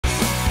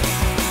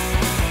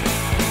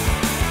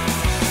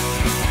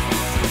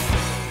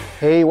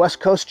Hey, West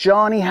Coast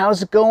Johnny,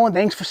 how's it going?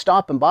 Thanks for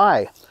stopping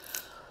by.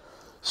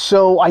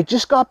 So I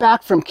just got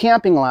back from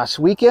camping last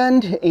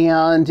weekend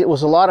and it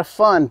was a lot of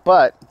fun,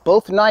 but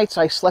both nights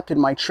I slept in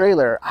my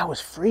trailer, I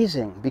was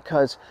freezing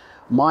because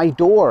my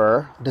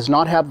door does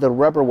not have the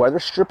rubber weather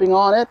stripping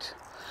on it.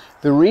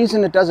 The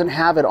reason it doesn't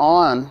have it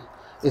on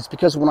is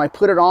because when I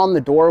put it on, the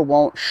door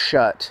won't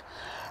shut.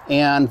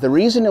 And the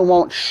reason it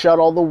won't shut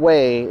all the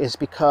way is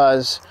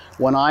because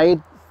when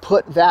I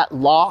put that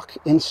lock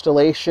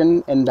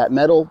installation and that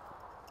metal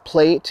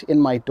plate in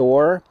my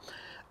door,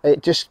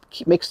 it just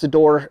makes the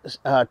door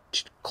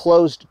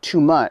closed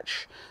too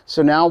much.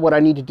 So now what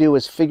I need to do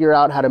is figure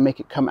out how to make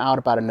it come out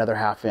about another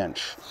 ½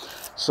 inch.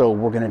 So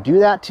we're going to do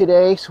that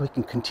today so we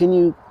can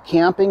continue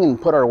camping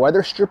and put our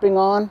weather stripping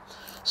on.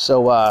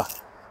 So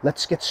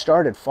let's get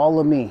started.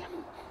 Follow me.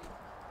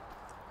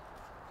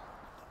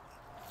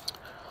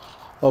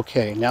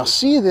 Okay, now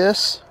see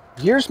this?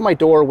 Here's my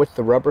door with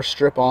the rubber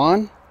strip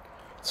on.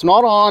 It's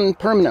not on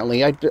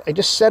permanently. I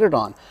just set it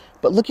on.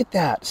 But look at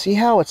that. See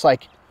how it's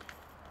like,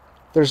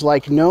 there's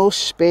like no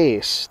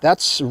space.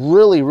 That's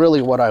really,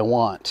 really what I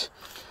want.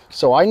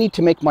 So I need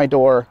to make my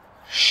door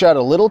shut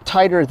a little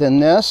tighter than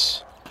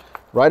this.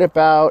 Right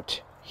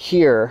about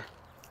here,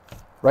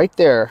 right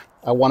there.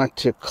 I want it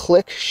to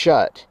click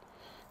shut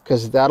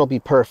because that'll be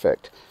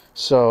perfect.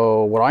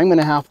 So what I'm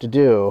gonna have to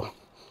do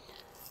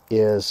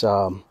is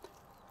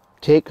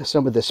take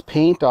some of this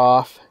paint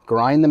off,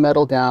 grind the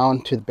metal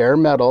down to the bare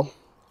metal,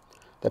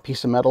 that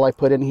piece of metal I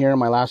put in here in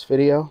my last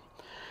video.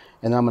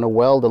 And I'm going to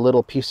weld a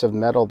little piece of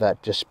metal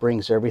that just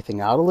brings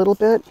everything out a little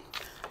bit.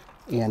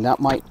 And that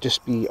might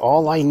just be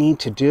all I need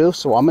to do.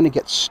 So I'm going to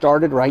get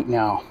started right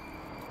now.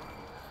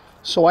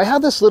 So I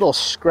have this little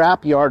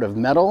scrap yard of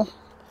metal.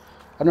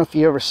 I don't know if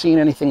you've ever seen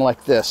anything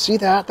like this. See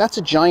that? That's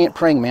a giant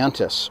praying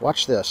mantis.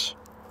 Watch this.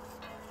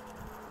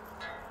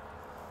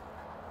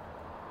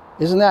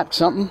 Isn't that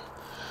something?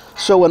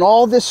 So in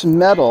all this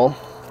metal,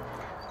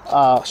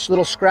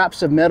 little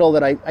scraps of metal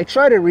that I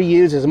try to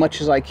reuse as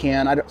much as I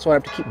can, so I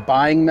have to keep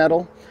buying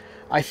metal.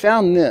 I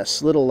found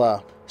this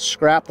little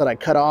scrap that I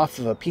cut off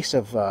of a piece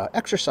of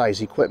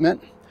exercise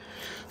equipment.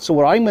 So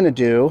what I'm going to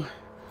do,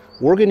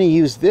 we're going to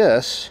use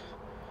this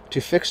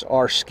to fix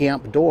our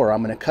Scamp door.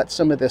 I'm going to cut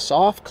some of this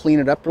off, clean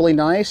it up really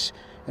nice,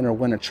 and we're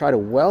going to try to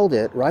weld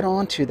it right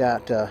onto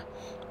that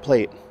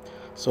plate.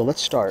 So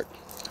let's start.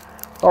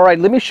 All right,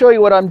 let me show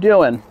you what I'm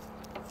doing.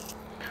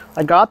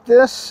 I got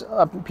this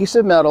piece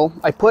of metal.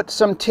 I put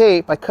some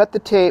tape. I cut the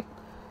tape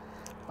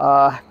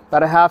about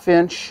a ½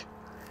 inch,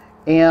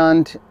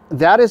 and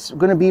that is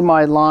going to be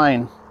my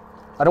line.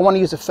 I don't want to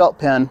use a felt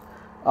pen.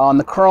 On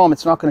the chrome,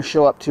 it's not going to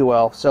show up too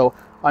well. So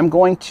I'm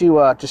going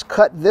to just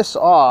cut this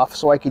off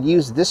so I could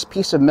use this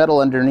piece of metal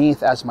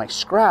underneath as my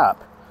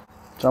scrap.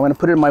 So I'm going to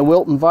put it in my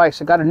Wilton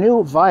vise. I got a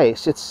new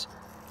vise. It's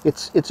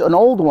an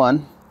old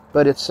one,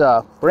 but it's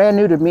brand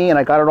new to me, and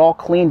I got it all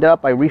cleaned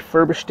up. I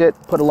refurbished it,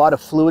 put a lot of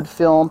fluid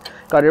film,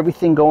 got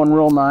everything going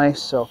real nice.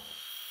 So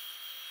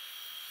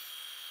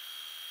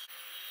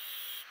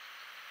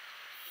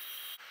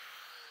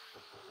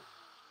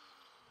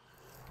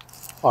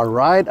all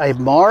right, I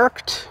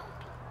marked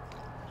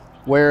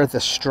where the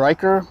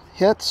striker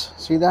hits.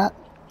 See that?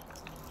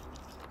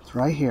 It's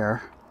right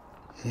here.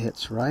 It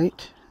hits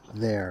right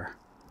there.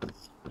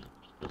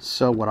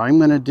 So what I'm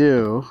going to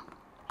do,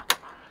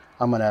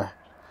 I'm going to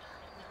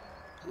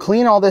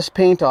clean all this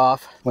paint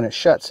off. When it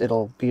shuts,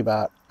 it'll be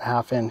about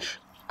 ½ inch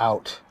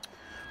out.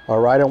 All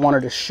right, I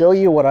wanted to show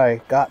you what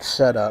I got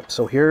set up.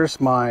 So here's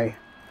my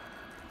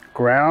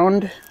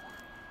ground.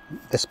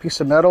 This piece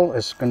of metal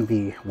is going to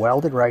be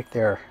welded right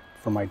there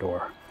for my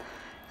door.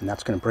 And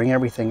that's going to bring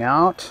everything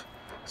out.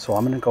 So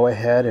I'm going to go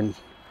ahead and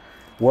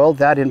weld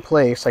that in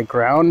place. I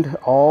ground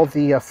all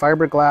the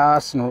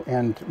fiberglass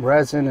and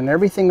resin and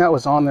everything that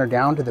was on there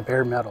down to the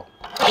bare metal.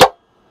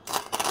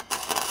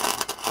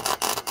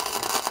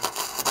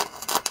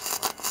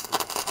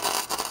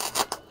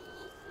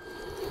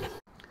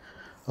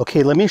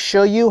 Okay, let me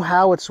show you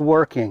how it's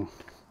working.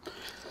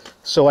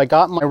 So I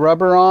got my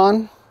rubber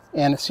on,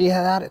 and see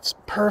how that? It's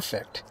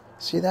perfect.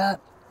 See that?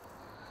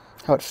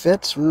 How it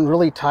fits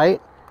really tight.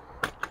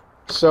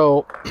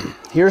 So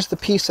here's the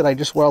piece that I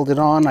just welded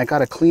on. I got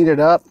to clean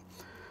it up.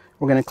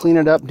 We're going to clean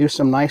it up, do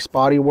some nice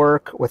body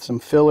work with some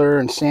filler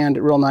and sand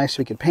it real nice so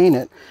we can paint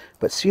it.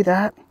 But see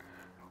that?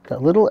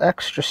 That little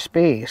extra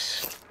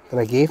space that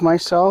I gave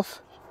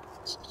myself,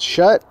 it's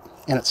shut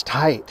and it's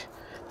tight.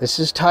 This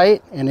is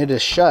tight and it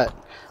is shut.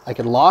 I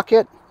can lock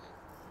it,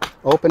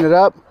 open it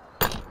up.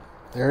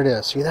 There it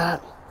is. See that?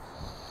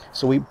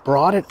 So we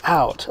brought it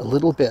out a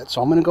little bit.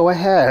 So I'm going to go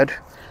ahead,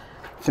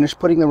 finish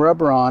putting the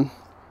rubber on,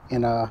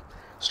 and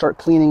start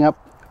cleaning up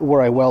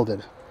where I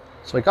welded.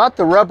 So I got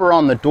the rubber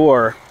on the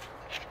door,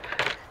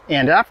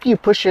 and after you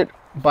push it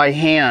by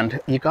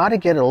hand, you got to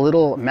get a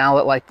little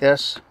mallet like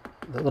this,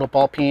 the little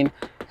ball peen,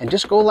 and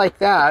just go like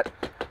that,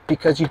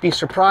 because you'd be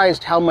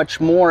surprised how much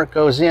more it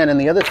goes in. And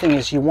the other thing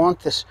is you want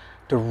this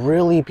to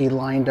really be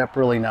lined up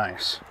really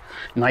nice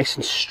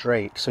and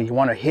straight. So you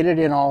want to hit it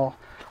in all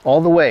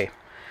the way.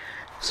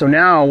 So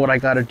now what I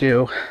got to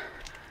do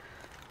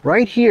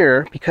Right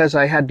here, because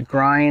I had to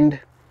grind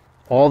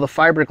all the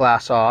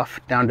fiberglass off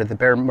down to the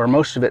bare, or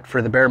most of it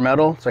for the bare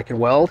metal so I could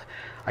weld,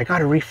 I got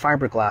to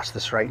re-fiberglass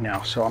this right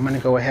now. So I'm going to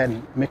go ahead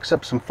and mix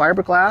up some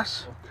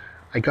fiberglass.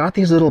 I got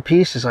these little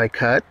pieces I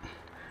cut,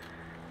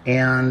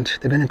 and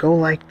they're going to go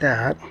like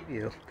that.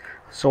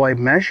 So I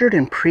measured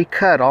and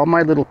pre-cut all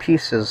my little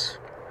pieces.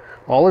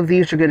 All of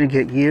these are going to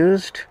get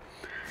used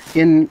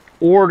in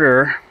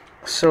order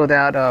so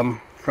that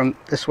from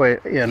this way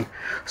in,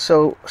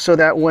 so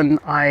that when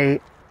I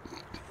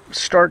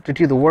start to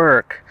do the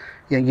work,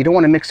 you don't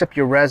want to mix up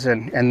your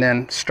resin and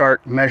then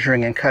start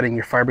measuring and cutting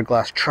your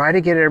fiberglass. Try to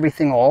get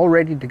everything all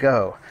ready to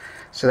go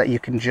so that you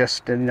can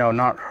just,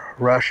 not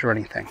rush or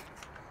anything.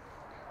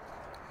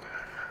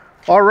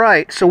 All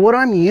right, so what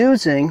I'm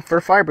using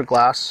for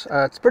fiberglass,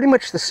 it's pretty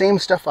much the same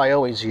stuff I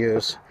always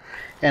use.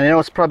 And I know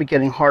it's probably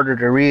getting harder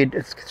to read,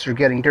 it's because you're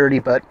getting dirty,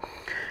 but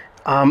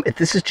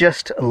this is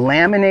just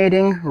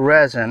laminating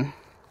resin,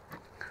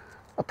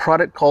 a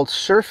product called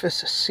Surface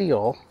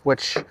Seal,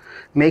 which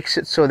makes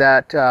it so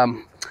that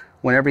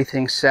when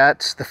everything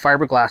sets, the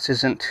fiberglass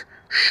isn't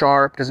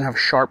sharp, doesn't have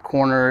sharp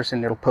corners,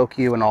 and it'll poke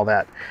you and all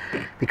that.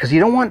 Because you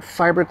don't want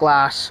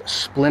fiberglass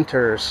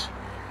splinters,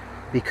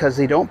 because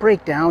they don't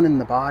break down in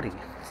the body.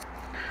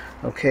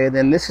 Okay,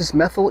 then this is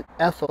methyl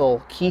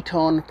ethyl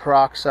ketone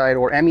peroxide,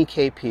 or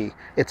MEKP.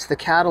 It's the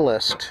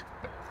catalyst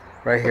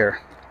right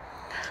here.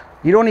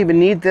 You don't even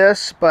need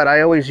this, but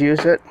I always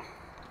use it.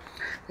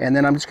 And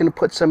then I'm just going to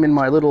put some in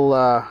my little,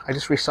 I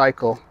just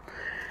recycle.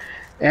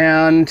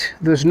 And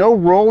there's no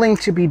rolling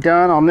to be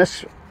done on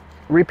this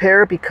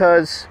repair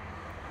because,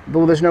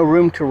 well, there's no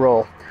room to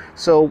roll.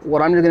 So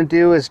what I'm going to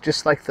do is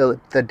just like the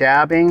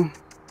dabbing,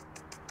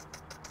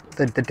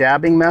 the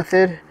dabbing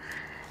method,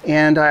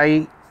 and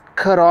I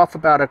cut off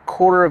about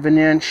 1/4 of an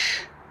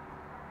inch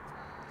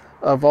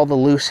of all the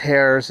loose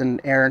hairs and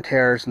errant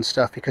hairs and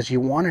stuff, because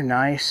you want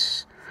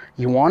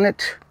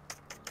it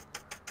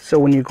so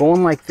when you're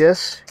going like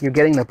this, you're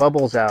getting the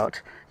bubbles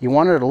out. You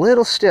want it a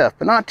little stiff,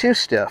 but not too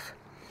stiff.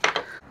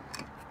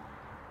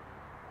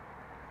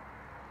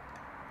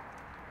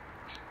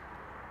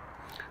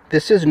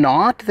 This is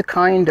not the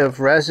kind of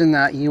resin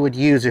that you would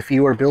use if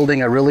you were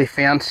building a really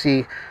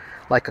fancy,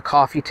 like a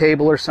coffee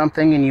table or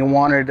something, and you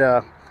wanted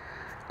to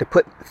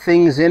put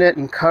things in it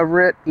and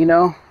cover it.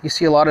 You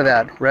see a lot of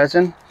that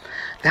resin.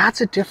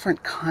 That's a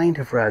different kind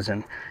of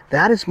resin.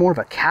 That is more of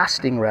a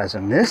casting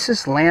resin. This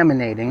is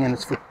laminating, and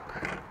it's for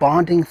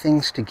bonding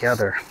things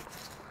together.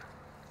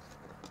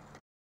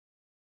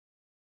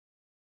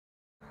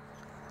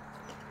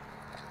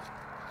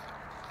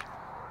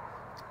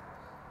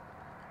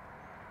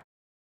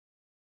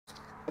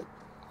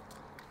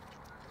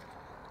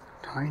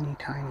 Tiny,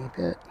 tiny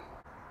bit.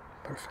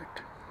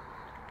 Perfect.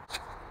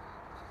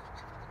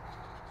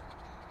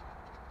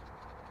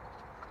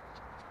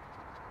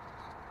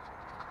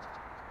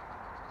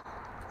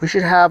 We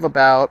should have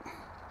about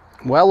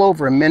well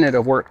over a minute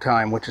of work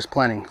time, which is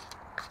plenty.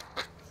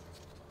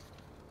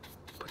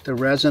 Put the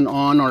resin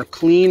on our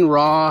clean,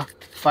 raw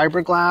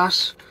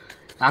fiberglass.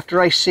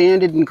 After I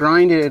sanded and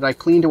grinded it, I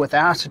cleaned it with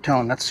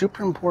acetone. That's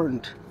super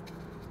important.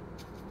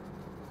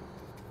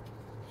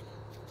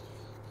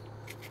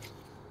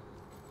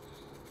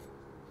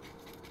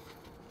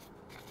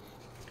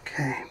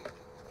 Okay.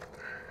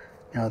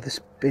 Now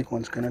this big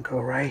one's going to go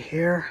right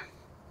here.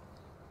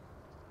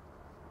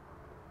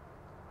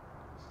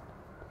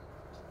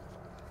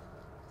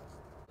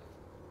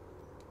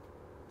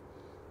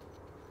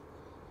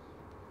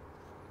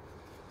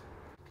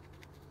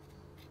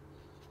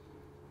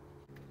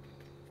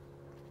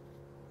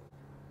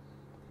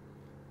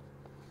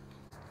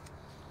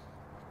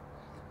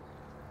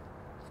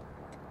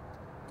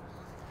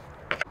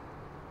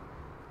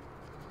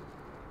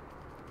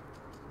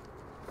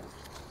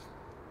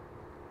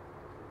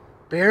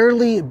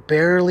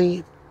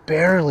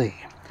 Barely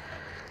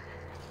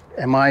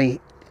am I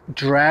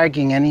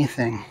dragging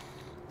anything,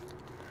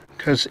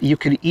 because you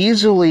could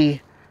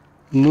easily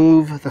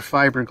move the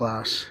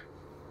fiberglass.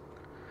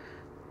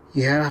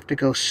 You have to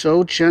go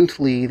so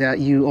gently that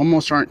you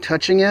almost aren't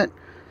touching it.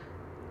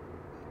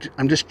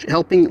 I'm just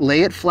helping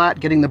lay it flat,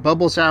 getting the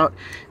bubbles out,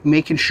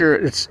 making sure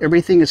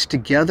everything is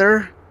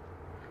together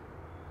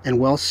and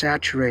well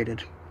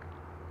saturated.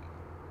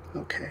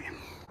 Okay.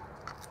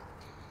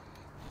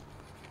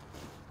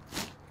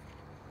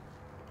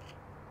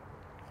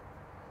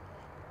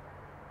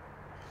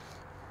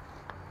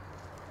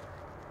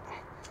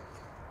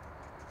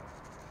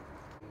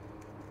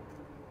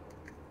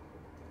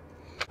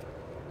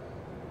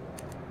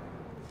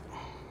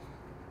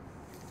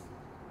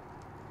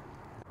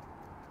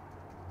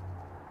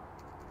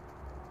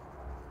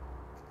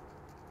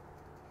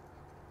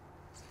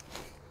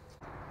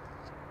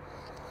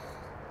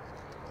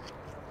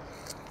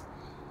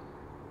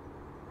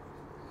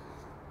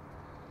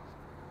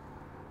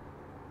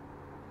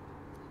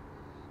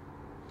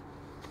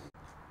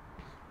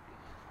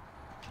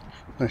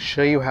 I'm going to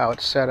show you how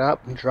it's set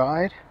up and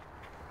dried.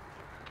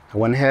 I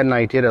went ahead and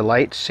I did a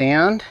light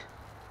sand.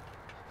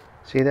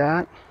 See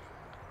that?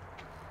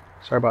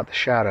 Sorry about the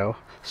shadow.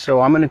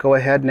 So I'm going to go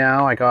ahead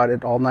now. I got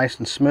it all nice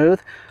and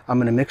smooth. I'm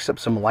going to mix up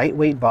some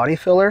lightweight body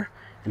filler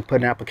and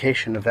put an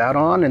application of that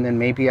on, and then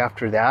maybe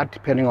after that,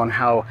 depending on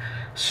how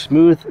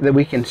smooth that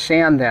we can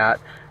sand that,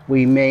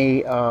 we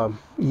may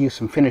use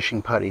some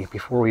finishing putty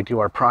before we do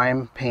our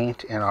prime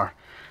paint and our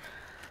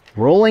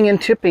rolling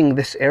and tipping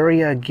this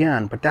area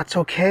again. But that's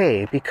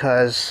okay,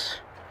 because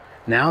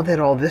now that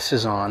all this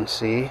is on,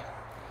 see,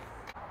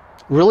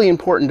 really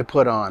important to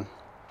put on.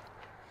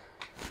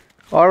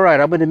 All right,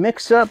 I'm going to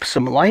mix up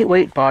some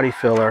lightweight body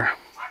filler.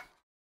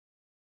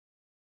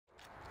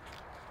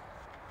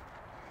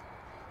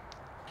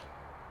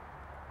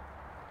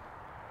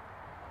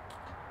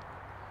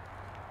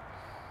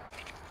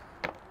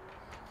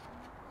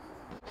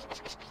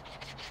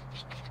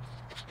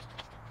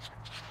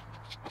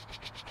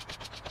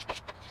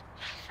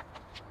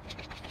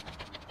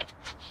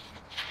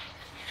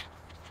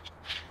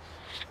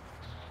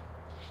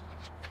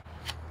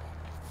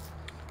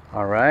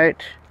 All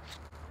right.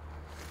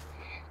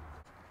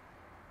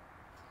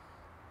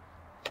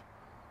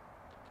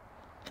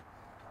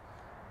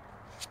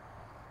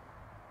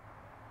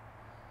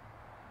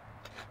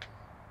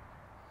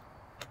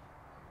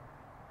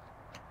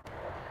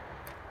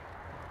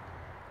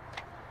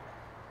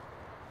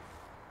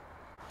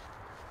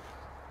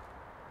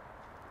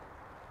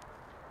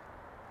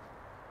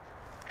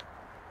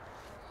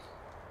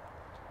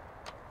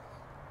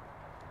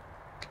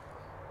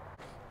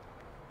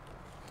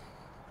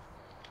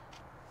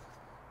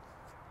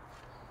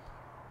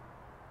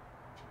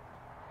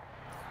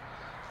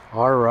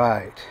 All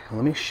right,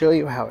 let me show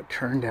you how it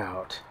turned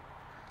out.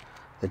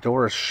 The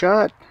door is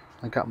shut.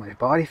 I got my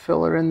body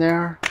filler in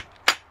there.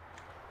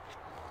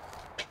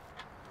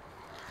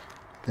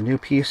 The new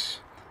piece.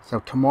 So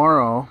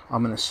tomorrow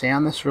I'm going to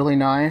sand this really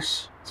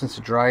nice. Since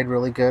it dried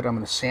really good, I'm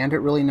going to sand it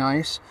really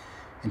nice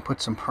and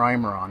put some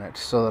primer on it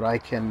so that I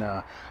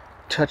can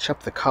touch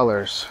up the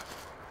colors.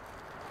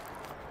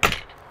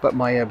 But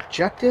my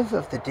objective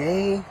of the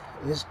day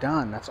is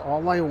done. That's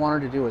all I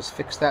wanted to do, is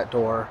fix that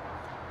door.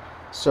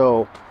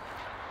 So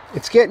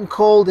it's getting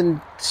cold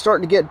and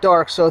starting to get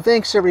dark. So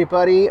thanks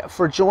everybody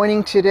for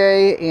joining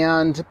today,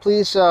 and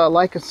please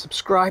like and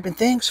subscribe, and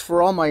thanks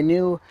for all my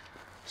new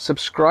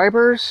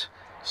subscribers.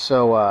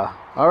 So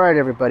all right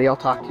everybody, I'll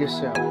talk to you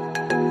soon.